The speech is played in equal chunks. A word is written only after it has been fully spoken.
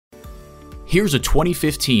Here's a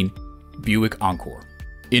 2015 Buick Encore.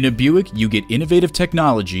 In a Buick, you get innovative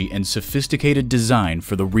technology and sophisticated design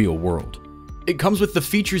for the real world. It comes with the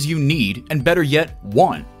features you need, and better yet,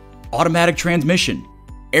 want. Automatic transmission,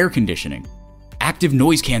 air conditioning, active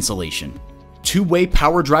noise cancellation, two-way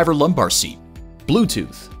power driver lumbar seat,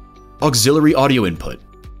 Bluetooth, auxiliary audio input,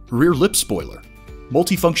 rear lip spoiler,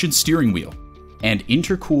 multifunction steering wheel, and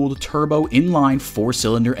intercooled turbo inline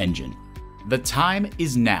 4-cylinder engine. The time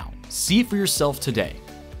is now. See it for yourself today.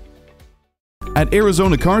 At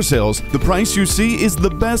Arizona Car Sales, the price you see is the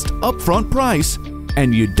best upfront price,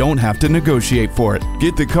 and you don't have to negotiate for it.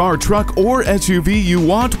 Get the car, truck, or SUV you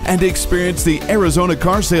want and experience the Arizona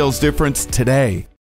Car Sales difference today.